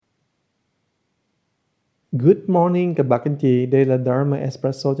Good morning các bác anh chị, đây là Dharma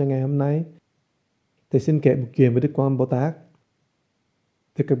Espresso cho ngày hôm nay. Thầy xin kể một chuyện về Đức Quan Âm Bồ Tát.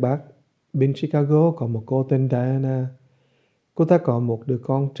 Thưa các bác, bên Chicago có một cô tên Diana. Cô ta có một đứa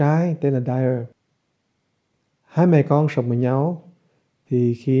con trai tên là Dyer. Hai mẹ con sống với nhau.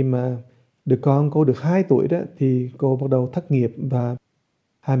 Thì khi mà đứa con cô được 2 tuổi đó thì cô bắt đầu thất nghiệp và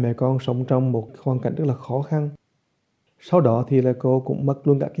hai mẹ con sống trong một hoàn cảnh rất là khó khăn. Sau đó thì là cô cũng mất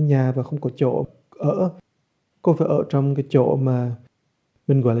luôn cả cái nhà và không có chỗ ở. Cô phải ở trong cái chỗ mà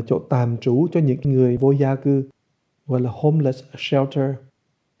mình gọi là chỗ tạm trú cho những người vô gia cư, gọi là homeless shelter.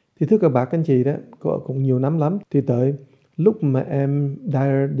 Thì thưa các bác anh chị đó, cô cũng nhiều năm lắm. Thì tới lúc mà em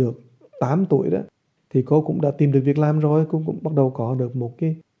Dyer được 8 tuổi đó, thì cô cũng đã tìm được việc làm rồi. Cô cũng bắt đầu có được một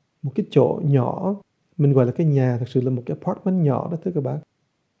cái chỗ nhỏ, mình gọi là cái nhà, thực sự là một cái apartment nhỏ đó thưa các bác.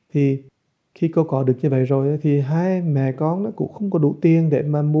 Thì khi cô có được như vậy rồi thì hai mẹ con nó cũng không có đủ tiền để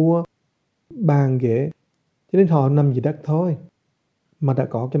mà mua bàn ghế, cho nên họ nằm dưới đất thôi. Mà đã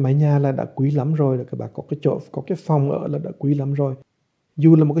có cái mái nhà là đã quý lắm rồi, là các bạn có cái chỗ, có cái phòng ở là đã quý lắm rồi,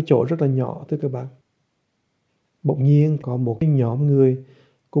 dù là một cái chỗ rất là nhỏ thưa các bạn. Bỗng nhiên có một cái nhóm người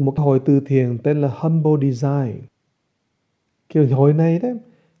của một hội từ thiện tên là Humble Design. Cái hội này đấy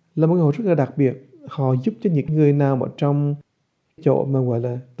là một cái hội rất là đặc biệt. Họ giúp cho những người nào mà trong chỗ mà gọi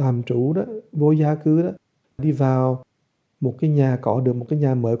là tạm trú đó, vô gia cư đó, đi vào một cái nhà, có được một cái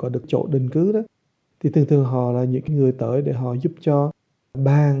nhà mới, có được chỗ định cư đó, thì thường thường họ là những người tới để họ giúp cho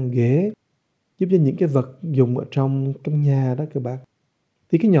bàn ghế, giúp cho những cái vật dụng ở trong nhà đó các bạn.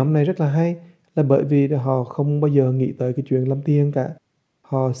 Thì cái nhóm này rất là hay, là bởi vì họ không bao giờ nghĩ tới cái chuyện làm tiền cả.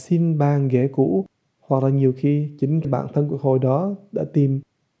 Họ xin bàn ghế cũ, hoặc là nhiều khi chính cái bản thân của hội đó đã tìm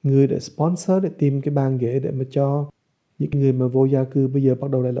người để sponsor, để tìm cái bàn ghế để mà cho những người mà vô gia cư bây giờ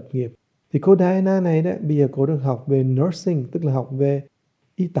bắt đầu lại lập nghiệp. Thì cô Diana này đó, bây giờ cô đang học về nursing, tức là học về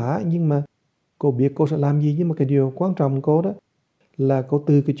y tá, nhưng mà cô biết cô sẽ làm gì. Nhưng mà cái điều quan trọng cô đó là cô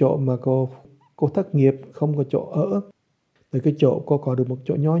từ cái chỗ mà cô thất nghiệp, không có chỗ ở, tới cái chỗ cô có được một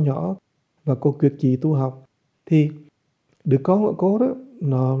chỗ nhỏ nhỏ và cô quyết chí tu học. Thì đứa con của cô đó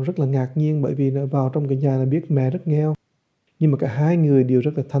nó rất là ngạc nhiên, bởi vì nó vào trong cái nhà là biết mẹ rất nghèo, nhưng mà cả hai người đều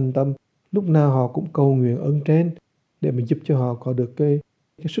rất là thành tâm. Lúc nào họ cũng cầu nguyện ơn trên để mà giúp cho họ có được cái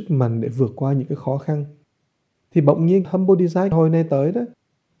sức mạnh để vượt qua những cái khó khăn. Thì bỗng nhiên Humble Design hồi này tới đó,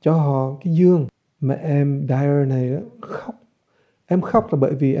 cho họ cái giường mà em Dyer này đó khóc. Em khóc là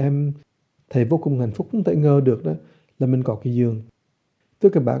bởi vì em thấy vô cùng hạnh phúc, không thể ngờ được đó là mình có cái giường. Thưa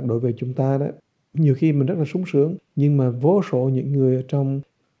các bạn, đối với chúng ta đó, nhiều khi mình rất là sung sướng, nhưng mà vô số những người ở trong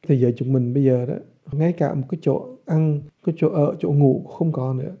thế giới chúng mình bây giờ đó, ngay cả một cái chỗ ăn, cái chỗ ở, chỗ ngủ cũng không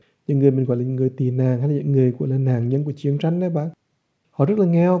có nữa. Những người mình gọi là những người tị nạn, hay là những người gọi là nạn nhân của chiến tranh đấy bạn. Họ rất là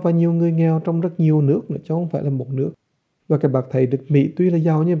nghèo, và nhiều người nghèo trong rất nhiều nước nữa, chứ không phải là một nước. Và các bạn thấy được Mỹ tuy là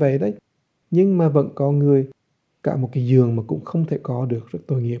giàu như vậy đấy, nhưng mà vẫn có người cả một cái giường mà cũng không thể có được, rất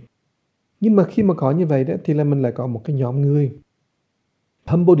tội nghiệp. Nhưng mà khi mà có như vậy đó thì là mình lại có một cái nhóm người.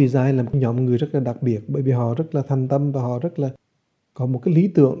 Humble Design là một nhóm người rất là đặc biệt, bởi vì họ rất là thành tâm và họ rất là có một cái lý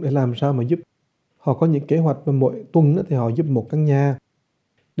tưởng để làm sao mà giúp. Họ có những kế hoạch mà mỗi tuần thì họ giúp một căn nhà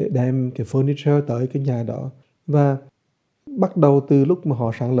để đem cái furniture tới cái nhà đó. Và bắt đầu từ lúc mà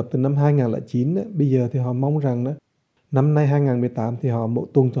họ sáng lập từ năm 2009, bây giờ thì họ mong rằng đó, năm nay 2018 thì họ mỗi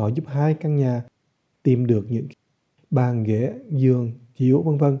tuần họ giúp 2 căn nhà tìm được những bàn ghế, giường, chiếu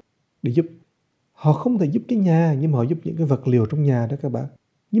vân vân để giúp. Họ không thể giúp cái nhà, nhưng mà họ giúp những cái vật liệu trong nhà đó các bạn.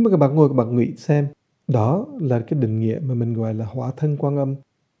 Nhưng mà các bạn ngồi các bạn nghĩ xem, đó là cái định nghĩa mà mình gọi là hóa thân Quan Âm.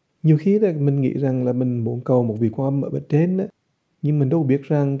 Nhiều khi đó mình nghĩ rằng là mình muốn cầu một vị Quan Âm ở bên trên đó, nhưng mình đâu biết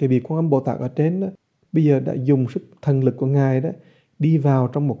rằng cái vị Quan Âm Bồ Tát ở trên đó bây giờ đã dùng sức thần lực của Ngài đó đi vào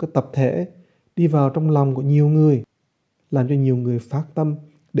trong một cái tập thể, đi vào trong lòng của nhiều người, làm cho nhiều người phát tâm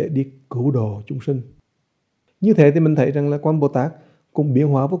để đi cứu độ chúng sinh. Như thế thì mình thấy rằng là Quan Bồ Tát cũng biến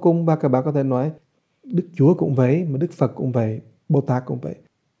hóa vô cùng. Và các bạn có thể nói Đức Chúa cũng vậy, mà Đức Phật cũng vậy, Bồ Tát cũng vậy.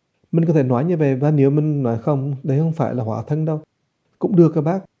 Mình có thể nói như vậy, và nếu mình nói không, đấy không phải là hóa thân đâu, cũng được các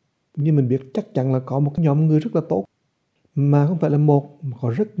bác. Nhưng mình biết chắc chắn là có một cái nhóm người rất là tốt, mà không phải là một, mà có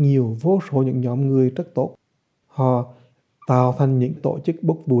rất nhiều, vô số những nhóm người rất tốt. Họ tạo thành những tổ chức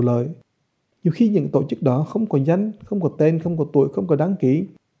bốc vụ lợi. Nhiều khi những tổ chức đó không có danh, không có tên, không có tuổi, không có đăng ký,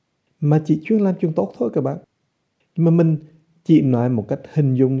 mà chỉ chuyên làm chuyện tốt thôi các bạn. Nhưng mà mình chỉ nói một cách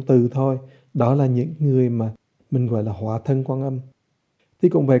hình dung từ thôi, đó là những người mà mình gọi là hóa thân Quan Âm. Thì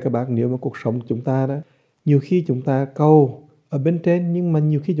cũng vậy các bạn, nếu mà cuộc sống của chúng ta đó, nhiều khi chúng ta cầu ở bên trên, nhưng mà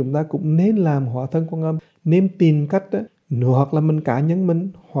nhiều khi chúng ta cũng nên làm hóa thân Quan Âm, nên tìm cách đó, hoặc là mình cá nhân mình,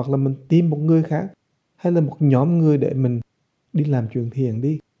 hoặc là mình tìm một người khác, hay là một nhóm người để mình đi làm chuyện thiện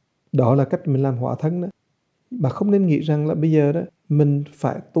đi. Đó là cách mình làm hóa thân đó. Bà không nên nghĩ rằng là bây giờ đó mình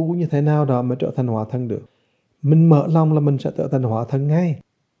phải tu như thế nào đó mới trở thành hóa thân được. Mình mở lòng là mình sẽ trở thành hóa thân ngay.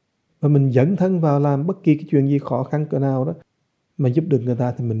 Và mình dấn thân vào làm bất kỳ cái chuyện gì khó khăn cỡ nào đó mà giúp được người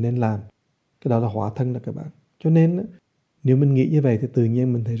ta thì mình nên làm. Cái đó là hóa thân đó các bạn. Cho nên á, nếu mình nghĩ như vậy thì tự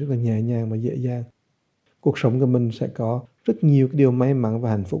nhiên mình thấy rất là nhẹ nhàng và dễ dàng. Cuộc sống của mình sẽ có rất nhiều cái điều may mắn và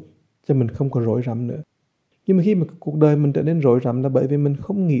hạnh phúc, cho mình không có rối rắm nữa. Nhưng mà khi mà cuộc đời mình trở nên rối rắm là bởi vì mình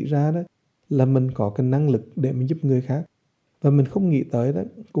không nghĩ ra đó là mình có cái năng lực để mình giúp người khác. Và mình không nghĩ tới đó,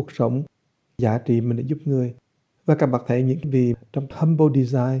 cuộc sống, giá trị mình để giúp người. Và các bạn thấy những cái vị trong Humble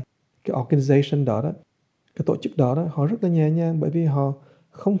Design, cái organization đó đó, cái tổ chức đó đó, họ rất là nhẹ nhàng bởi vì họ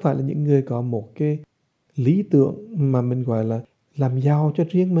không phải là những người có một cái lý tưởng mà mình gọi là làm giàu cho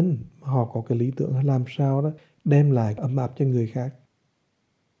riêng mình. Họ có cái lý tưởng là làm sao đó đem lại ấm áp cho người khác.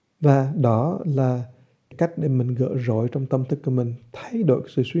 Và đó là cách để mình gỡ rối trong tâm thức của mình, thay đổi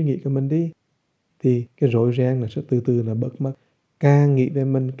sự suy nghĩ của mình đi. Thì cái rối ren nó sẽ từ từ nó bớt mất. Càng nghĩ về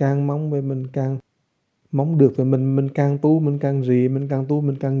mình, càng mong về mình, càng mong được về mình càng tu, mình càng rì, mình càng tu,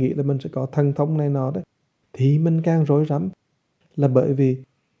 mình càng nghĩ là mình sẽ có thần thông này nọ đấy. Thì mình càng rối rắm. Là bởi vì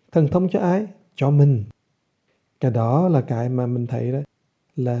thần thông cho ai? Cho mình. Cái đó là cái mà mình thấy đó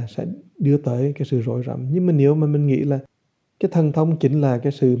là sẽ đưa tới cái sự rối rắm. Nhưng mà nếu mà mình nghĩ là cái thần thông chính là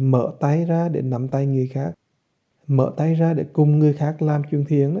cái sự mở tay ra để nắm tay người khác, mở tay ra để cùng người khác làm chuyện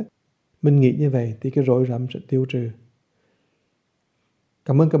thiện đó. Mình nghĩ như vậy thì cái rối rắm sẽ tiêu trừ.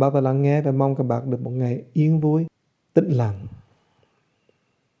 Cảm ơn các bạn đã lắng nghe và mong các bạn được một ngày yên vui, tĩnh lặng.